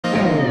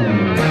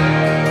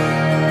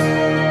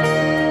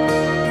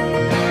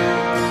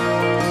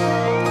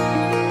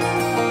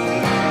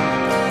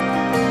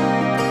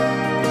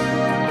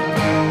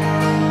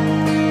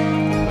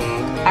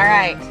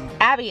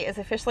Abby is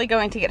officially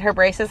going to get her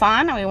braces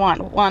on, and we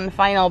want one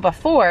final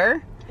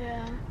before.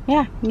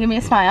 Yeah, give me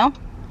a smile.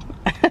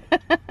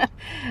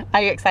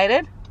 Are you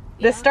excited?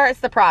 Yeah. This starts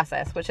the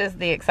process, which is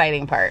the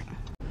exciting part.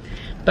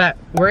 But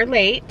we're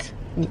late.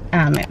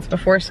 It's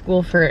before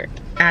school for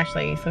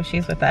Ashley, so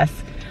she's with us.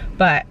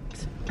 But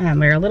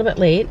we're a little bit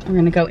late. We're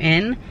gonna go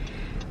in.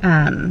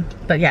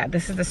 But yeah,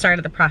 this is the start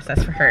of the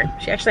process for her.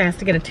 She actually has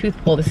to get a tooth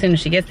pulled as soon as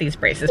she gets these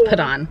braces put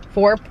on.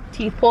 4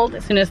 teeth pulled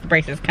as soon as the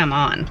braces come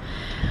on.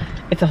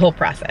 It's a whole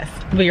process.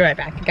 We'll be right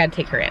back. I gotta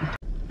take her in.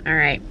 All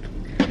right,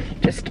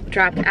 just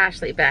dropped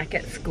Ashley back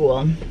at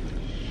school.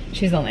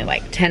 She's only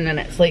like 10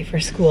 minutes late for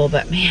school,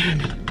 but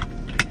man.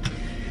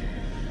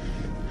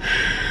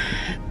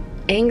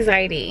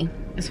 Anxiety,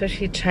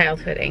 especially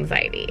childhood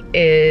anxiety,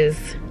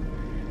 is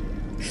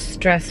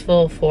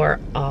stressful for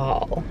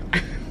all.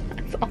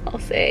 That's all I'll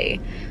say.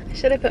 I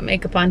should have put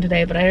makeup on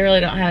today, but I really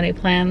don't have any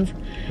plans.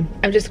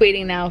 I'm just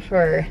waiting now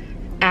for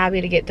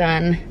Abby to get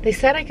done. They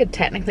said I could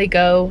technically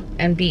go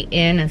and be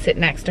in and sit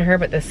next to her,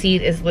 but the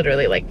seat is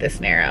literally like this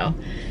narrow.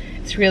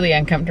 It's really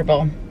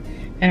uncomfortable.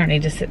 I don't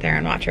need to sit there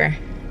and watch her.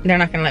 They're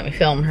not gonna let me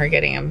film her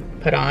getting them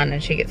put on,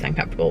 and she gets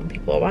uncomfortable when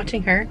people are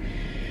watching her.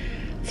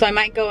 So I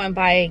might go and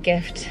buy a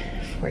gift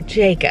for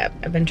Jacob.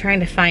 I've been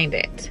trying to find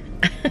it.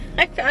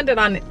 I found it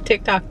on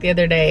TikTok the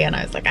other day, and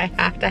I was like, I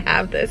have to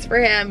have this for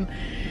him.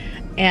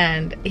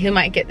 And he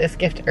might get this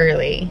gift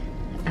early,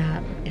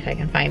 if I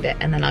can find it,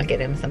 and then I'll get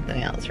him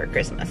something else for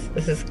Christmas.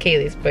 This is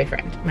Kaylee's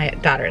boyfriend, my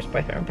daughter's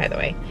boyfriend, by the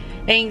way.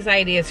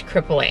 Anxiety is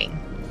crippling.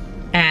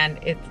 And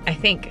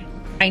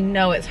I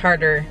know it's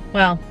harder.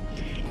 Well,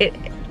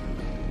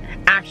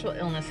 actual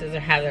illnesses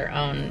have their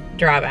own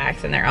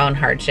drawbacks and their own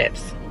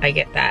hardships. I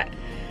get that.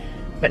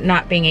 But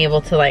not being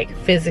able to like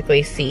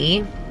physically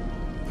see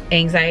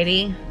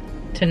anxiety,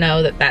 to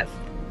know that that's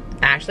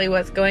actually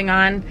what's going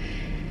on,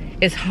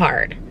 is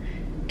hard.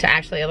 To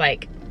actually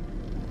like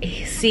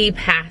see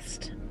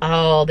past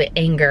all the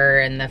anger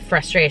and the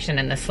frustration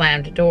and the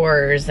slammed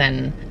doors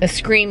and the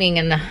screaming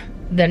and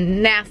the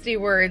nasty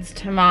words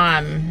to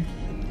mom,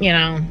 you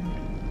know.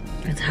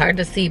 It's hard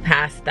to see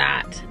past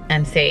that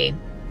and say,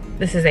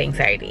 this is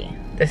anxiety.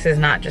 This is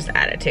not just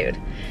attitude.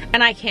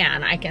 And I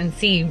can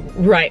see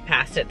right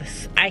past it.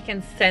 I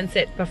can sense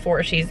it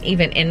before she's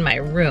even in my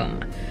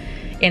room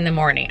in the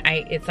morning.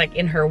 It's like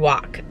in her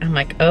walk. I'm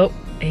like, oh,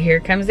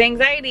 here comes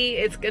anxiety.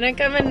 It's gonna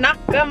come and knock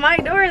on my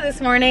door this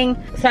morning.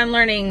 So I'm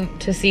learning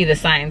to see the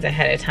signs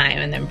ahead of time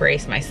and then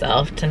brace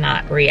myself to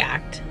not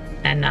react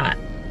and not,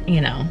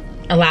 you know,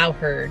 allow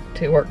her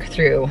to work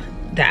through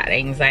that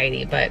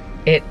anxiety. But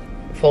it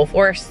full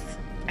force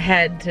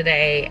ahead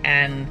today,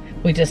 and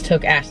we just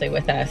took Ashley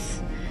with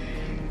us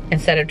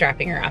instead of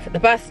dropping her off at the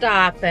bus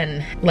stop,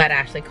 and let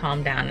Ashley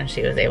calm down, and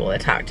she was able to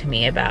talk to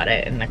me about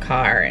it in the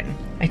car. And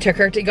I took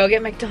her to go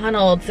get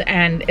McDonald's,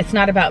 and it's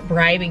not about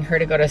bribing her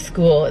to go to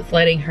school. It's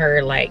letting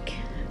her like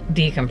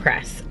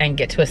decompress and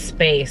get to a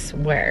space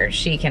where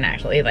she can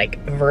actually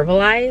like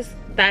verbalize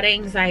that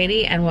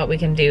anxiety and what we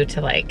can do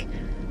to like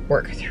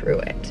work through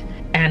it.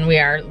 And we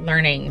are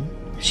learning.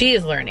 She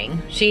is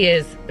learning. She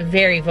is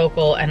very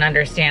vocal and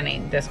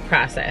understanding this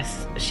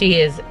process. She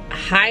is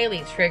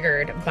highly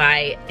triggered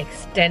by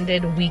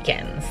extended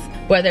weekends.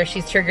 Whether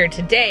she's triggered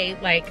today,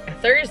 like a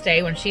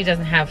Thursday when she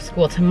doesn't have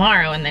school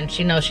tomorrow and then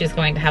she knows she's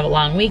going to have a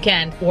long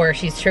weekend, or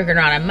she's triggered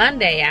on a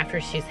Monday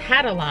after she's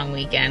had a long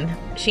weekend,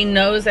 she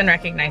knows and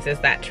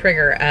recognizes that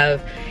trigger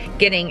of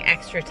getting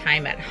extra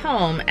time at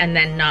home and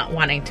then not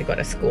wanting to go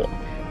to school,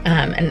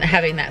 and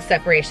having that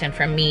separation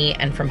from me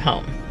and from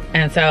home.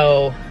 And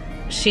so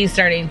she's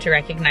starting to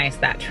recognize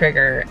that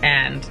trigger,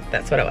 and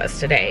that's what it was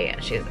today.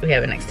 We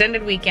have an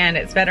extended weekend.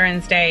 It's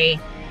Veterans Day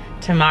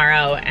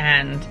tomorrow,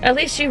 and at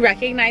least she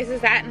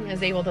recognizes that and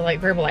is able to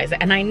like verbalize it.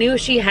 And I knew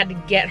she had to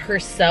get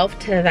herself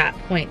to that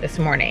point this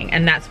morning,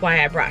 and that's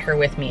why I brought her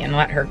with me and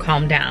let her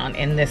calm down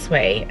in this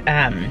way,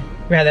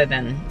 rather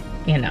than,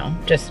 you know,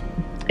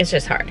 it's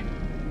just hard.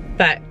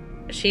 But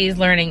she's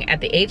learning at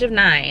the age of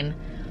 9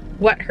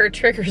 what her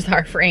triggers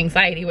are for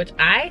anxiety, which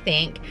I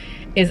think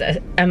is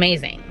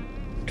amazing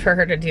for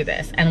her to do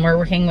this. And we're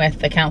working with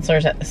the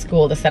counselors at the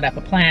school to set up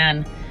a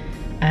plan.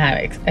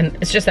 And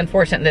it's just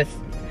unfortunate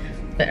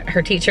that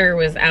her teacher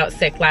was out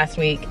sick last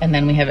week, and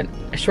then we have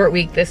a short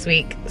week this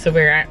week, so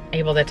we aren't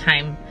able to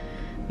time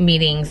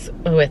meetings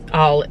with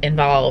all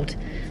involved.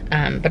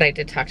 But I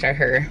did talk to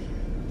her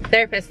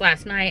therapist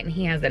last night, and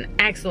he has an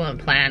excellent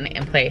plan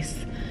in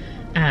place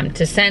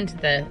to send to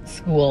the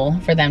school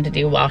for them to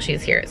do while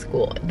she's here at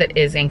school, that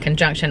is in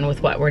conjunction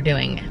with what we're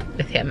doing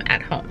with him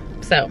at home.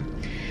 So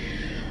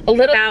a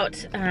little about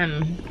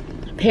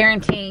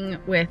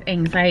parenting with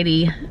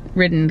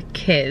anxiety-ridden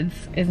kids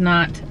is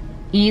not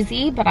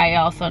easy, but I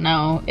also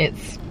know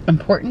it's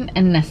important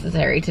and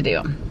necessary to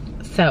do.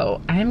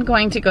 So I'm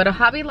going to go to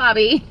Hobby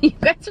Lobby. You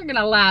guys are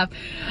gonna laugh.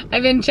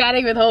 I've been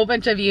chatting with a whole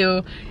bunch of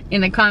you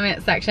in the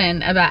comment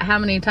section about how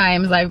many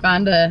times I've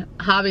gone to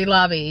Hobby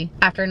Lobby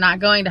after not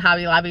going to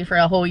Hobby Lobby for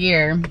a whole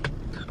year.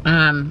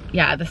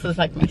 Yeah, this is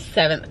like my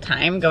 7th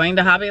time going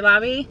to Hobby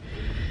Lobby.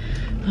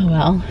 Oh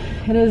well,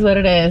 it is what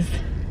it is.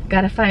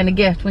 gotta find a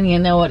gift when you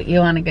know what you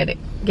want to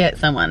get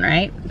someone,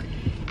 right?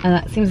 And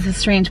that seems a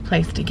strange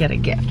place to get a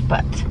gift,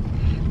 but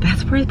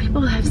that's where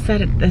people have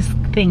said this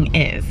thing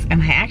is.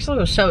 And I actually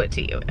will show it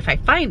to you. If I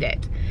find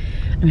it,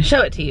 I'm gonna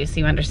show it to you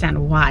so you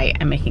understand why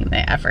I'm making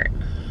the effort.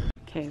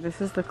 Okay, this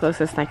is the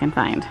closest I can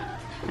find.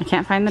 I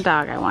can't find the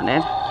dog I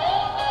wanted.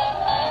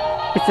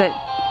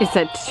 It's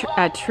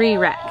a tree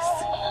Rex.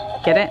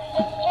 Get it?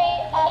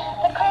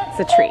 It's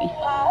a tree.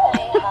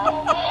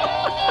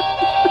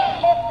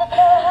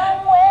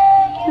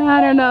 I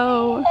don't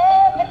know.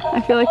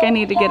 I feel like I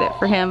need to get it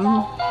for him.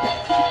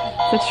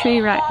 It's a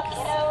tree Rex.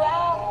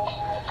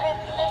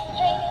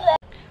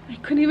 I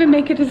couldn't even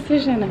make a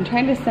decision. I'm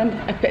trying to send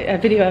a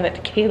video of it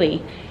to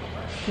Kaylee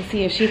to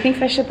see if she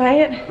thinks I should buy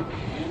it.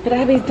 But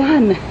Abby's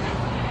done.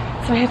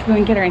 So I have to go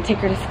and get her and take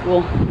her to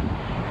school.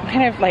 I'm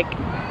kind of like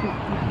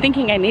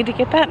thinking I need to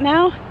get that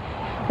now,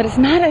 but it's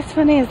not as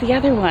funny as the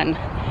other one.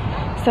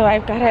 So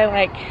I've got to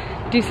like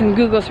do some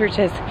Google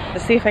searches to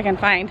see if I can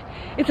find.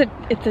 It's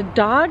a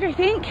dog, I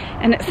think,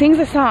 and it sings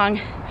a song,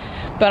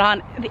 but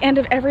on the end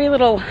of every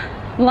little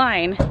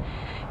line,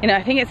 you know,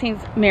 I think it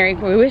sings we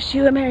wish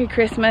you a Merry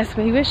Christmas,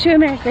 we wish you a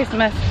Merry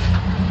Christmas,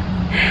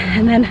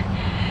 and then,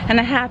 and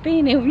a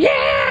Happy New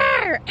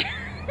Year!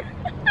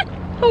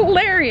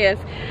 Hilarious.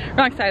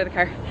 Wrong side of the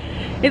car.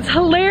 It's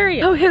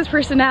hilarious. Oh, his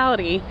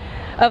personality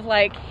of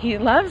like, he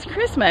loves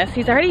Christmas.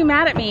 He's already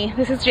mad at me.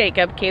 This is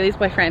Jacob, Kaylee's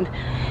boyfriend.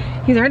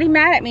 He's already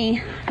mad at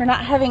me for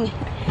not having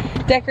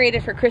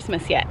decorated for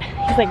Christmas yet.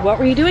 He's like, what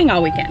were you doing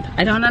all weekend?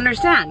 I don't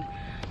understand.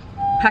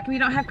 How come you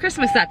don't have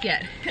Christmas up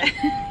yet?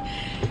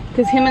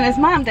 Because him and his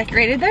mom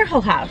decorated their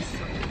whole house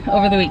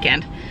over the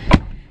weekend.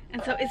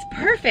 And so it's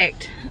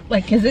perfect,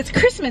 like, because it's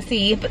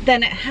Christmassy, but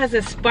then it has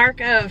a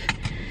spark of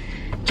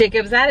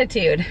Jacob's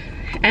attitude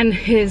and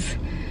his,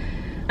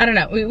 I don't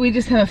know, we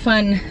just have a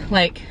fun,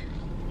 like,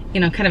 you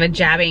know, kind of a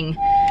jabbing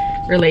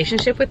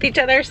relationship with each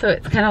other. So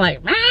it's kind of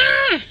like,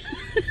 ah!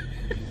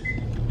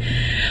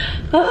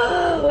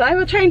 Oh, I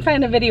will try and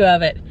find a video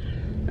of it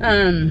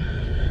and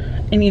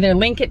either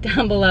link it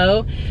down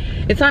below.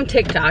 It's on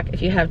TikTok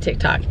if you have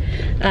TikTok,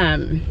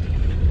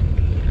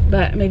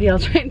 but maybe I'll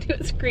try and do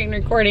a screen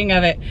recording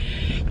of it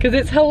because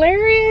it's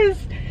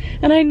hilarious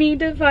and I need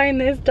to find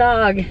this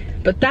dog.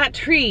 But that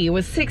tree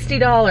was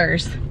 $60,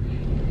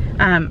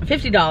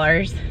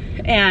 $50,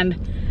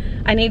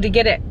 and I need to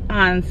get it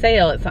on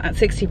sale. It's at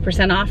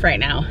 60% off right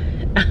now.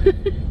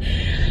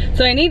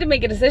 So I need to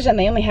make a decision.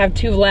 They only have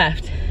 2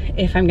 left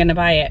if I'm gonna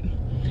buy it.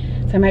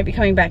 So I might be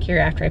coming back here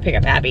after I pick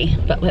up Abby,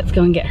 but let's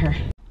go and get her.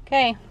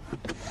 Okay,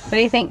 what do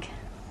you think?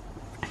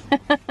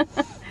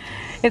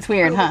 It's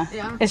weird, huh?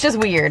 Yeah. It's just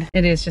weird.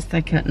 It is just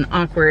like an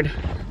awkward,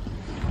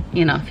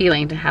 you know,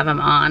 feeling to have them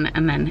on,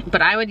 and then,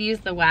 but I would use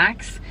the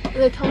wax.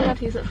 They told me not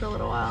to use it for a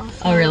little while.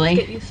 So oh, really?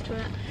 Get used to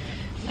it.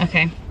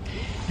 Okay.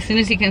 As soon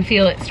as you can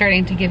feel it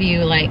starting to give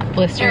you like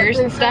blisters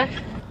and stuff.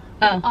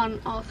 Oh.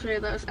 On all 3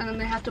 of those, and then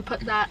they have to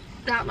put that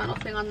metal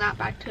thing on that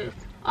back tooth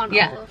on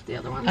all of the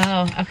other ones.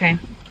 Oh, okay.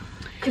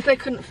 Because they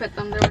couldn't fit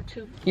them. They were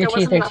too. Your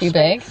teeth are too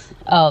big?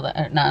 Oh,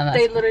 no.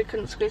 They literally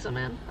couldn't squeeze them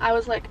in. I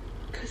was like,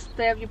 because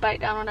they have you bite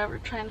down whenever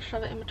trying to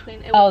shove it in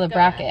between. Oh, the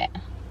bracket.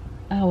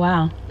 Oh,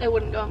 wow. It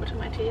wouldn't go in between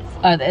my teeth.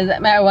 Oh,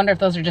 I wonder if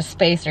those are just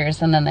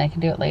spacers and then they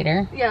can do it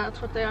later. Yeah,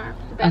 that's what they are.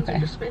 The bands are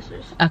just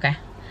spacers. Okay.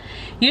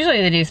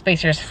 Usually they do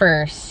spacers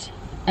first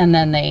and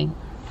then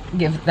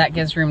that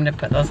gives room to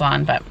put those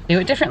on, but do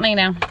it differently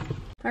now.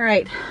 All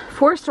right,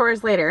 4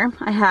 stores later,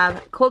 I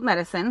have cold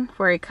medicine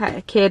for a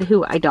kid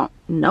who I don't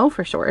know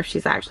for sure if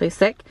she's actually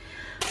sick.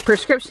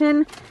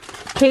 Prescription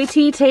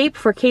KT tape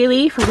for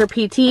Kaylee for her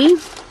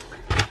PT.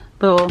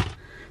 Little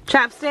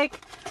chapstick.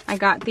 I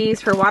got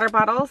these for water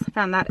bottles.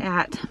 Found that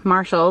at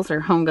Marshall's or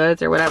Home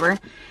Goods or whatever.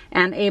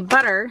 And a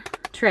butter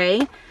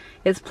tray.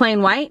 It's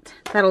plain white.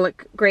 That'll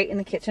look great in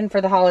the kitchen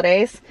for the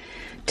holidays.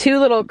 2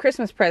 little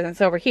Christmas presents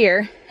over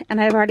here,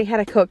 and I've already had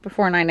a Coke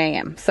before 9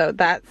 a.m. So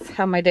that's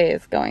how my day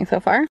is going so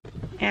far.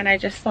 And I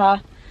just saw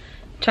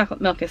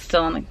chocolate milk is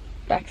still in the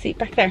back seat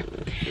back there.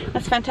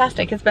 That's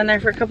fantastic. It's been there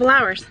for a couple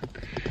hours.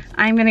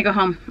 I'm gonna go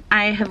home.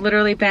 I have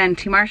literally been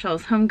to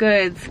Marshall's, Home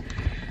Goods,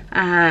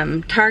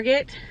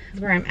 Target is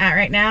where I'm at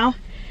right now.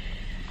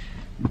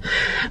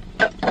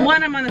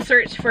 1, I'm on the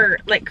search for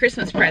like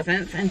Christmas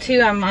presents, and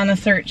 2, I'm on the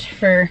search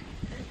for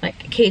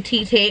like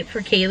KT tape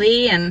for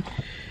Kaylee and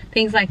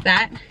things like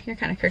that. You're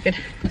kind of crooked.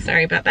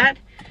 Sorry about that.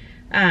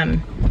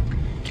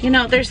 You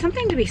know, there's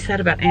something to be said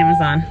about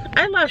Amazon.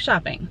 I love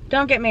shopping,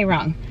 don't get me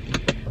wrong.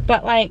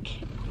 But like,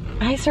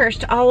 I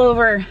searched all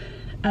over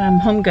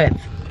Home Goods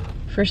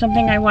for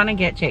something I want to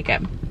get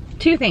Jacob.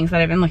 2 things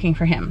that I've been looking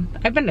for him.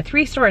 I've been to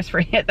 3 stores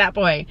for that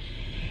boy.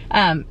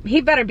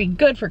 He better be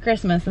good for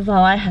Christmas is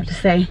all I have to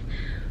say.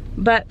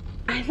 But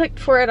I looked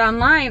for it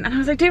online and I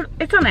was like, dude,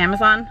 it's on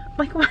Amazon.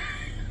 Like, what?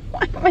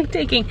 Why am I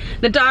taking?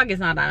 The dog is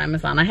not on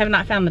Amazon. I have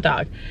not found the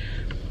dog.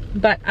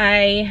 But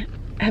I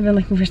have been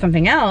looking for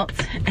something else.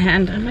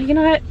 And I'm like, you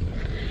know what?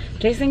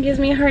 Jason gives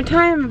me a hard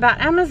time about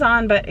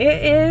Amazon, but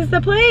it is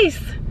the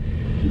place.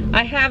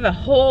 I have a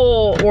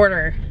whole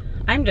order.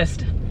 And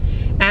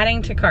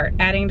adding to cart,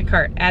 adding to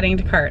cart, adding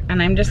to cart.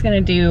 And I'm just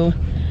gonna do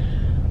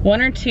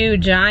 1 or 2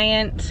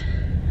 giant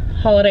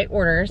holiday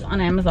orders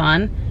on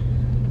Amazon.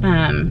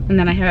 And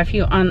then I have a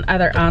few on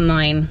other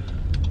online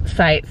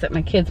sites that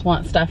my kids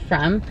want stuff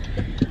from.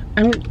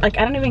 I'm like,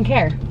 I don't even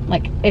care.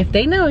 Like, if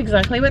they know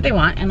exactly what they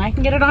want and I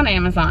can get it on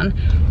Amazon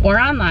or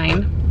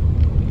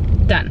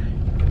online, done.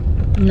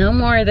 No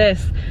more of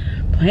this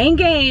playing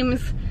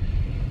games.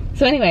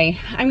 So anyway,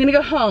 I'm gonna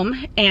go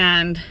home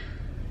and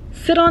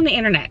sit on the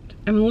internet.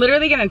 I'm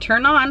literally gonna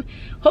turn on,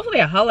 hopefully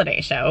a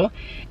holiday show,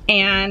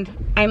 and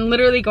I'm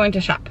literally going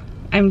to shop.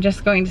 I'm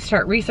just going to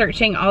start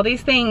researching all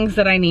these things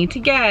that I need to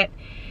get,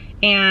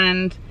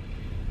 and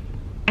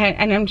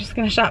I'm just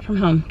gonna shop from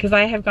home because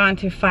I have gone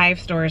to 5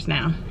 stores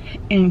now,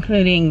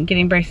 including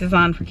getting braces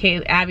on for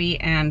Abby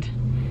and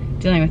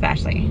dealing with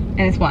Ashley.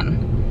 And it's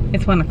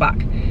 1 o'clock.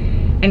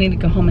 I need to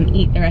go home and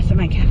eat the rest of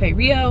my Cafe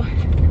Rio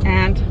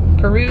and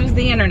peruse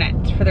the internet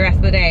for the rest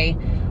of the day.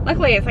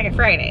 Luckily it's like a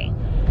Friday,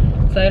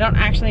 so I don't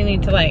actually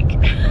need to like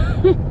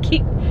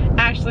keep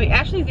Ashley.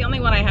 Ashley's the only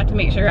one I have to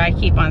make sure I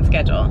keep on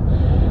schedule,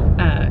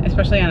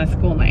 especially on a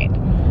school night,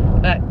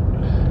 but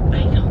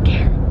I don't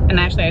care. And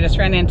actually I just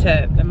ran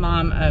into the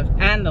mom of,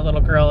 and the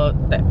little girl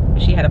that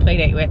she had a play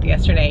date with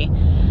yesterday.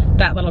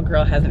 That little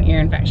girl has an ear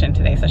infection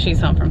today, so she's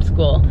home from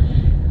school,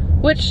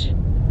 which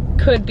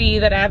could be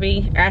that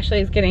Ashley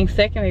is getting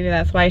sick, and maybe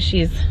that's why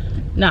she's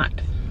not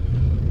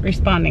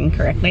responding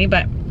correctly.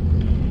 But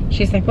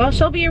she's like, well,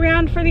 she'll be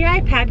around for the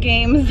iPad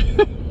games.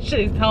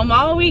 She's home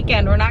all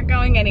weekend, we're not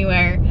going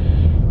anywhere.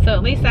 So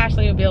at least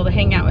Ashley will be able to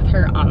hang out with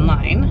her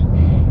online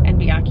and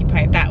be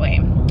occupied that way.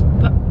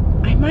 But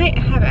I might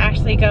have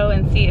Ashley go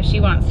and see if she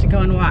wants to go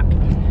and walk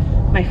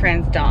my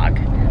friend's dog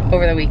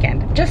over the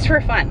weekend, just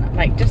for fun,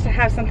 like just to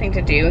have something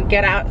to do,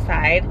 get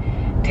outside,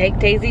 take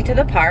Daisy to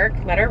the park,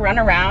 let her run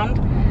around.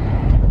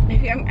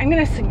 Maybe I'm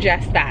gonna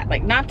suggest that,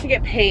 like not to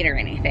get paid or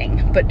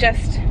anything, but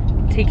just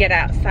to get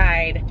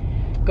outside,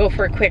 go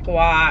for a quick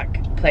walk,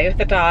 play with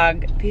the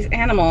dog. These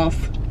animals,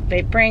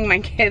 they bring my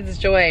kids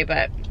joy,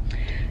 but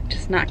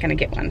just not gonna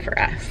get one for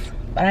us.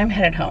 But I'm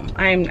headed home.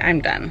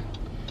 I'm done.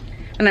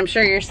 And I'm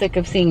sure you're sick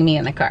of seeing me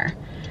in the car.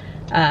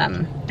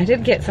 I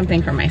did get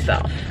something for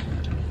myself.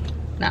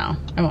 No,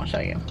 I won't show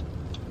you.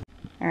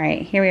 All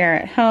right, here we are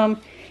at home.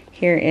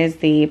 Here is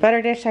the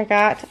butter dish I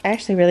got. I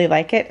actually really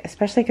like it,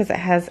 especially because it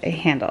has a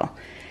handle.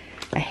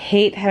 I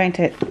hate having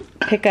to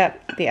pick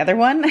up the other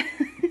one.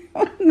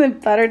 The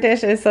butter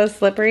dish is so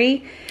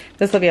slippery.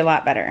 This will be a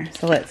lot better.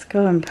 So let's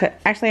go and put,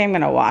 actually I'm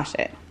gonna wash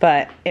it,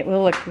 but it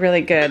will look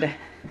really good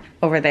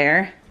over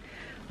there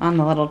on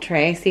the little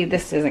tray. See,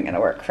 this isn't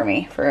gonna work for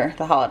me for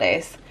the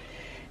holidays.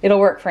 It'll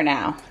work for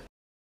now.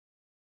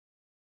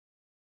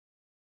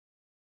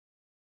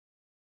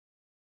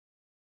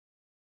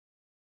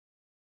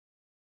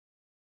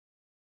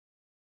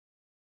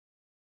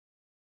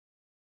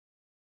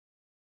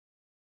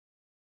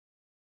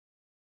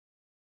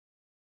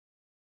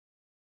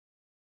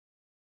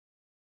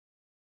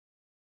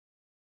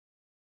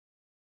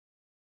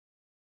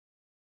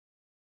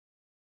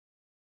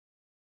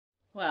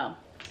 Well,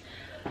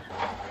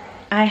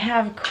 I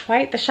have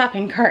quite the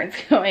shopping cart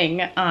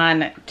going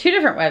on 2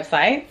 different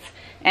websites,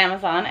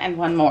 Amazon and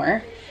one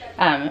more.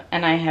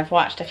 And I have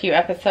watched a few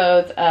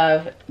episodes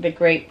of The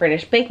Great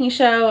British Baking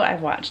Show.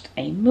 I've watched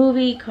a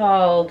movie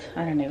called,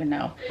 I don't even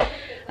know.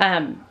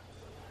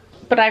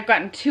 But I've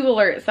gotten 2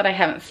 alerts that I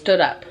haven't stood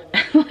up,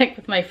 like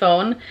with my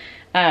phone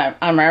or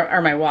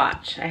my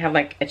watch. I have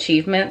like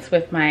achievements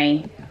with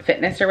my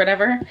fitness or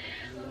whatever.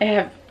 I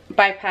have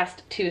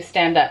bypassed 2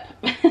 stand-up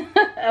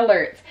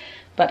alerts,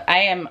 but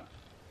I'm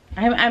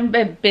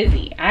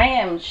busy. I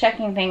am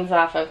checking things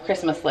off of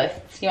Christmas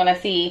lists. You want to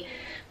see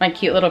my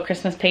cute little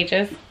Christmas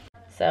pages?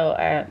 So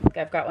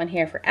I've got one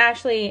here for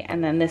Ashley,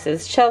 and then this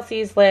is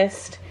Chelsea's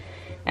list,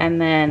 and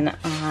then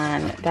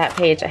on that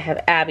page I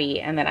have Abby,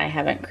 and then I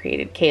haven't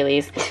created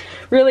Kaylee's.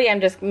 Really,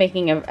 I'm just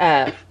making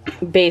a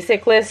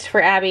basic list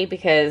for Abby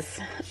because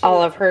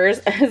all of hers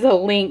is a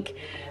link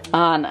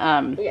on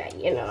yeah,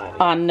 you know,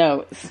 on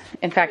notes.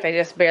 In fact, I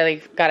just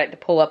barely got it to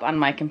pull up on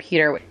my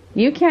computer.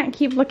 You can't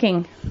keep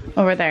looking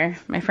over there,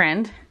 my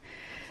friend.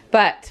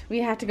 But we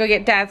have to go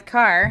get Dad's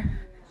car,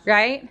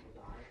 right?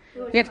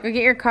 We have to go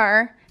get your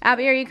car.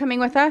 Abby, are you coming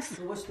with us?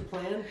 So what's the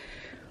plan?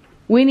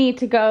 We need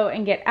to go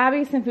and get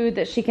Abby some food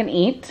that she can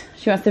eat.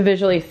 She wants to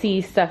visually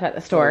see stuff at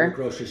the store.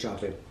 Grocery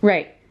shopping.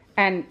 Right.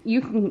 And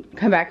you can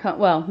come back home.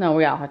 Well, no,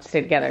 we all have to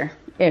stay together.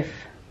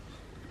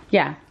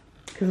 Yeah.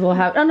 Because we'll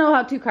have, oh no, we'll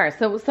have 2 cars.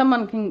 So you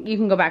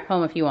can go back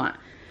home if you want.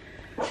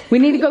 We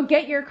need to go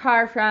get your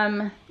car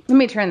from, let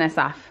me turn this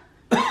off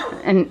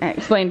and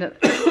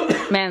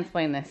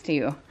mansplain this to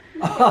you.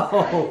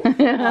 Oh.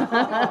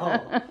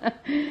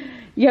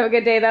 You have a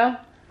good day though?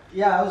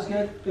 Yeah, it was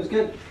good. It was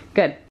good.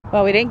 Good.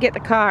 Well, we didn't get the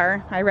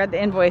car. I read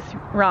the invoice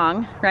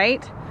wrong,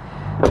 right?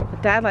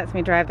 But Dad lets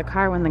me drive the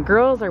car when the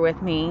girls are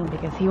with me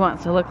because he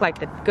wants to look like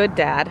the good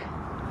dad,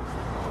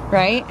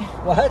 right?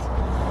 What?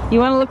 You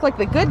want to look like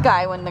the good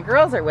guy when the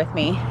girls are with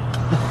me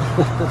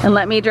and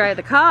let me drive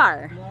the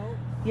car. No.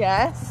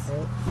 Yes.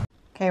 No.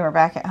 Okay, we're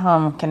back at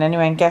home. Can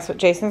anyone guess what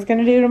Jason's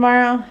gonna do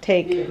tomorrow?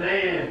 Be a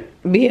man.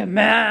 Be a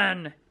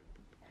man.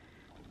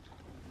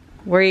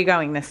 Where are you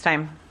going this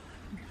time?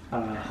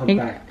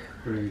 Humpback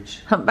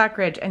Ridge. Humpback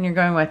Ridge, and you're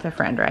going with a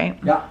friend, right?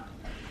 Yeah.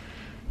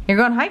 You're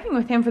going hiking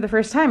with him for the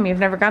first time. You've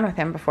never gone with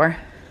him before.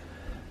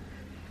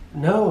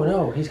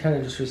 No, he's kind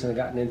of just recently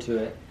gotten into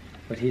it,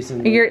 but he's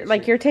in.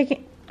 You're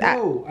taking.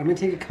 No, I'm gonna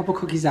take a couple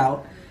cookies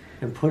out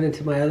and put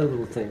into my other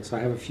little thing, so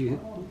I have a few.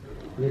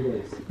 I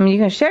mean, you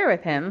can share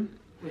with him.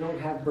 We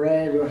don't have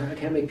bread. I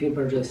can't make peanut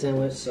butter jelly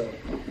sandwich, so.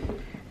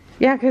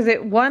 Yeah, because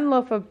one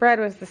loaf of bread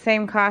was the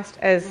same cost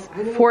as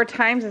 4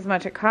 times as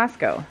much at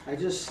Costco.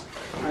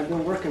 I've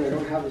been working. I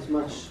don't have as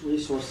much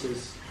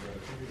resources.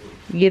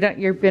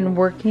 You've been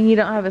working. You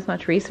don't have as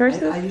much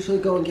resources. I usually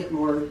go and get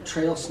more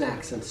trail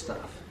snacks and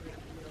stuff.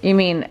 You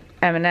mean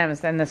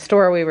M&Ms and the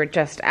store we were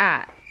just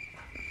at?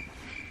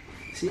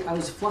 See, I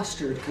was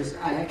flustered because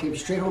I came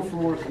straight home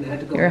from work and I had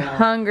to go. You're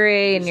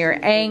hungry and you're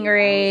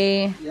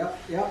angry. Yep,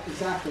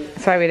 exactly.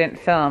 That's why we didn't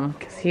film,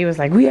 because he was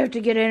like, we have to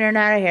get in and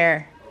out of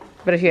here.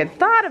 But if you had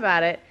thought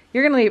about it,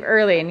 you're going to leave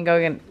early and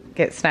go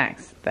get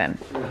snacks then.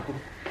 No.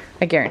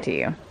 I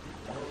guarantee you.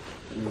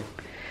 No.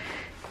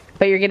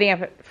 But you're getting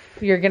up,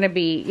 you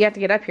have to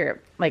get up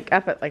here,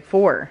 up at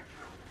 4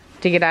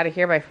 to get out of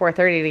here by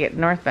 4:30 to get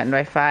North Bend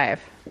by 5.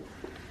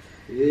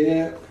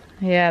 Yeah.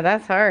 Yeah,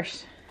 that's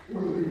harsh.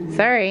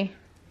 Sorry.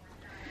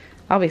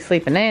 I'll be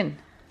sleeping in.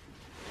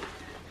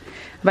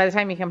 By the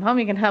time you come home,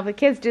 you can help the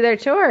kids do their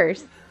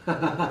chores.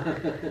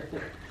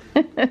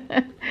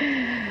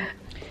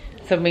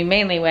 So we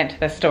mainly went to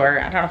the store.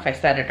 I don't know if I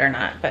said it or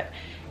not, but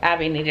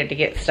Abby needed to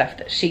get stuff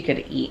that she could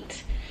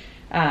eat.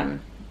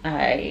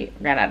 I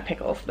ran out of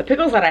pickles. The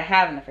pickles that I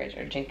have in the fridge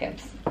are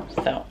Jacob's,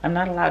 so I'm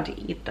not allowed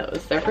to eat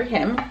those. They're for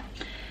him.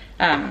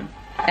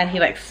 And he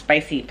likes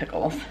spicy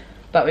pickles.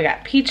 But we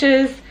got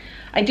peaches.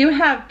 I do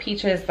have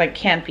peaches,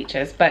 canned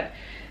peaches, but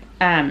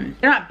they're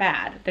not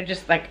bad. They're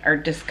just are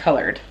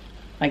discolored.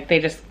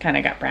 They just kind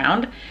of got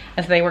browned.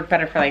 And so they work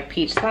better for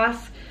peach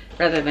sauce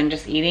rather than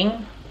just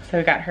eating. So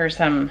we got her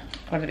some,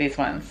 what are these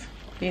ones?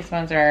 These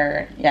ones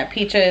are,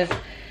 peaches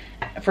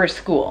for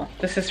school.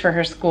 This is for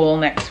her school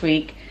next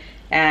week.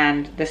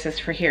 And this is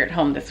for here at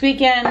home this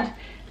weekend.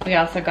 We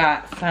also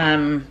got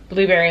some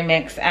blueberry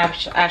mix.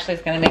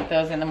 Ashley's gonna make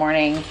those in the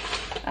morning.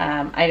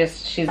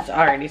 She's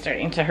already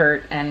starting to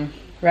hurt and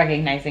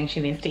recognizing she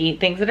needs to eat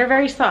things that are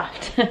very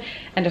soft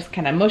and just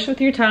kind of mush with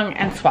your tongue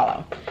and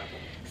swallow.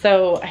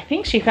 So I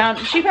think she found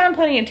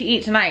plenty to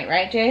eat tonight,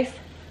 right, Jace?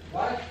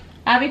 What?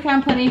 Abby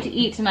found plenty to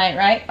eat tonight,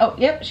 right? Oh,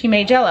 yep, she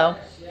made Jell-O.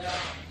 Yeah.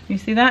 You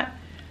see that?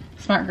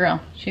 Smart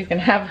girl. She's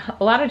gonna have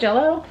a lot of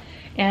Jell-O,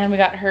 and we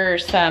got her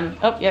some.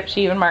 Oh, yep,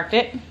 she even marked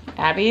it.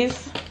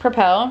 Abby's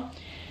Propel.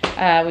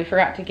 We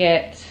forgot to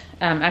get.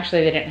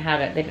 Actually, they didn't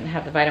have it. They didn't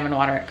have the vitamin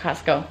water at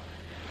Costco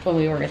when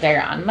we were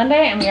there on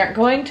Monday, and we aren't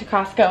going to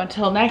Costco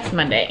until next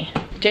Monday.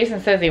 Jason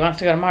says he wants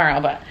to go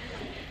tomorrow, but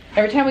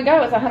every time we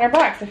go, it's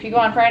 $100. If you go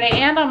on Friday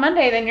and on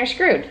Monday, then you're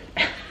screwed.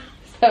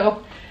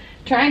 So,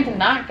 trying to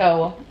not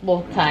go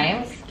both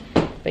times,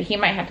 but he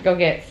might have to go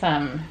get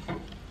some.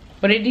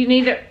 What did you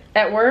need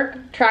at work?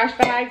 Trash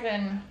bags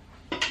and.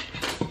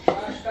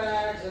 Trash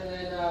bags and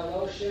then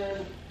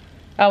lotion.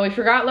 Oh, we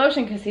forgot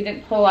lotion because he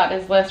didn't pull out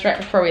his list right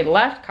before we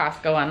left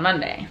Costco on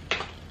Monday.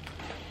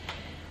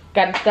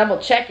 Got to double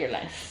check your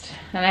list.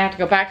 And I have to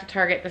go back to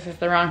Target. This is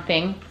the wrong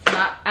thing. It's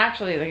not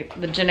actually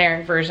the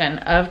generic version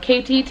of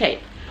KT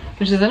tape,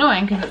 which is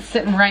annoying because it's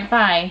sitting right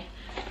by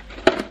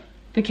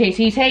the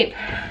KT tape.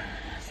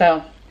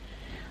 So,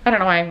 I don't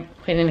know why I'm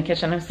cleaning the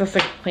kitchen. I'm supposed to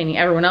be cleaning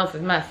everyone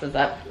else's messes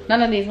up.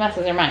 None of these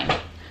messes are mine. I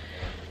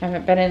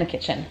haven't been in the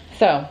kitchen.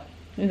 So,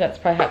 that's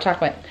probably hot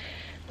chocolate.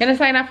 I'm gonna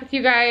sign off with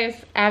you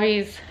guys.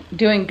 Abby's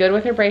doing good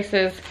with her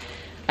braces.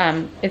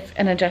 It's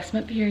an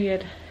adjustment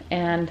period,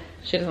 and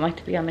she doesn't like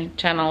to be on the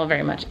channel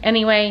very much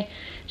anyway.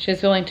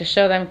 She's willing to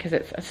show them because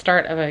it's a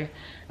start of a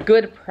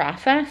good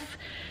process.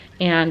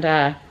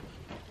 And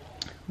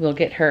we'll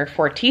get her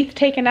 4 teeth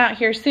taken out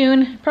here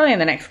soon, probably in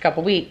the next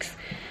couple weeks.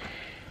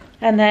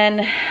 And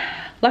then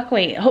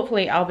luckily,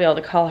 hopefully I'll be able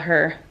to call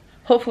her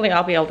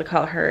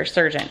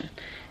surgeon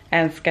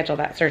and schedule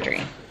that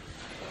surgery.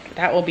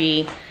 That will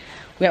be,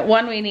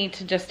 we need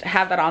to just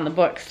have that on the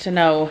books to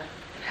know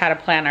how to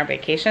plan our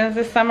vacations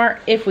this summer,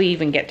 if we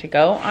even get to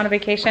go on a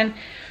vacation.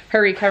 Her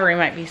recovery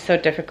might be so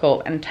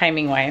difficult, and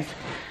timing wise,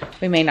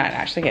 we may not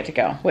actually get to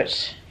go,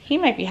 which he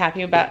might be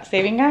happy about,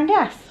 saving on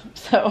gas.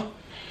 So,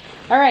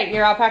 all right,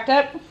 you're all packed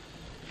up?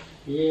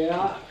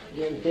 Yeah,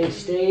 getting things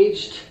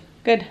staged.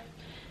 Good.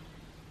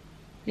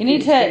 You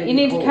need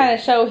to kind of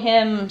show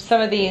him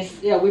some of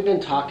these. Yeah, we've been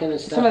talking and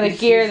stuff. Some of the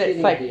gear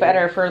that's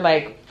better for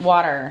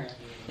water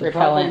the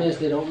repellent. problem is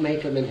they don't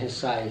make them in his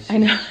size. I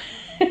know.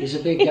 He's a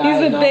big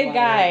guy. He's a big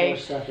guy.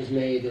 Stuff is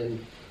made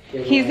and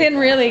he's in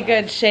really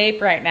good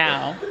shape right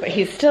now, but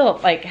he's still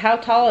how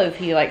tall is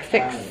he?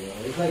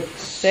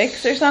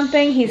 6'6" or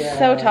something. He's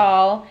so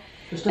tall.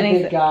 Just a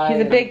big guy.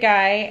 He's a big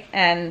guy,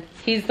 and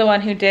he's the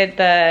one who did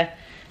the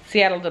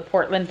Seattle to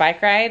Portland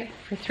bike ride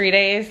for 3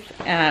 days.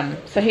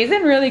 So he's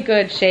in really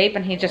good shape,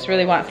 and he just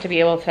really wants to be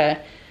able to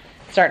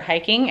start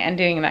hiking and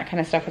doing that kind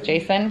of stuff with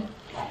Jason.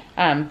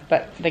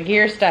 But the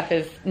gear stuff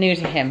is new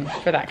to him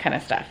for that kind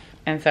of stuff.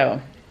 And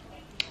so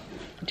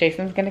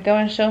Jason's gonna go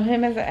and show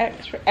him his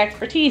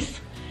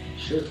expertise.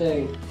 Sure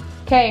thing.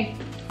 Okay,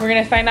 we're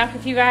gonna sign off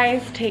with you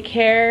guys. Take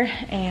care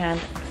and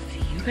see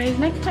you guys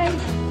next time.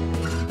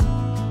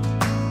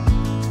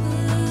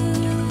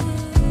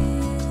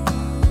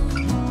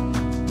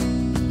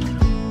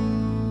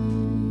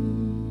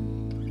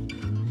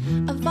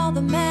 Of all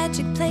the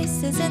magic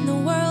places in the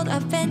world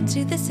I've been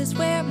to, this is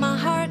where my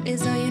heart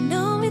is. Oh, you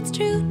know it's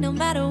true. No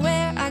matter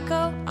where I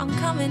go, I'm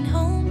coming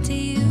home to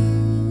you.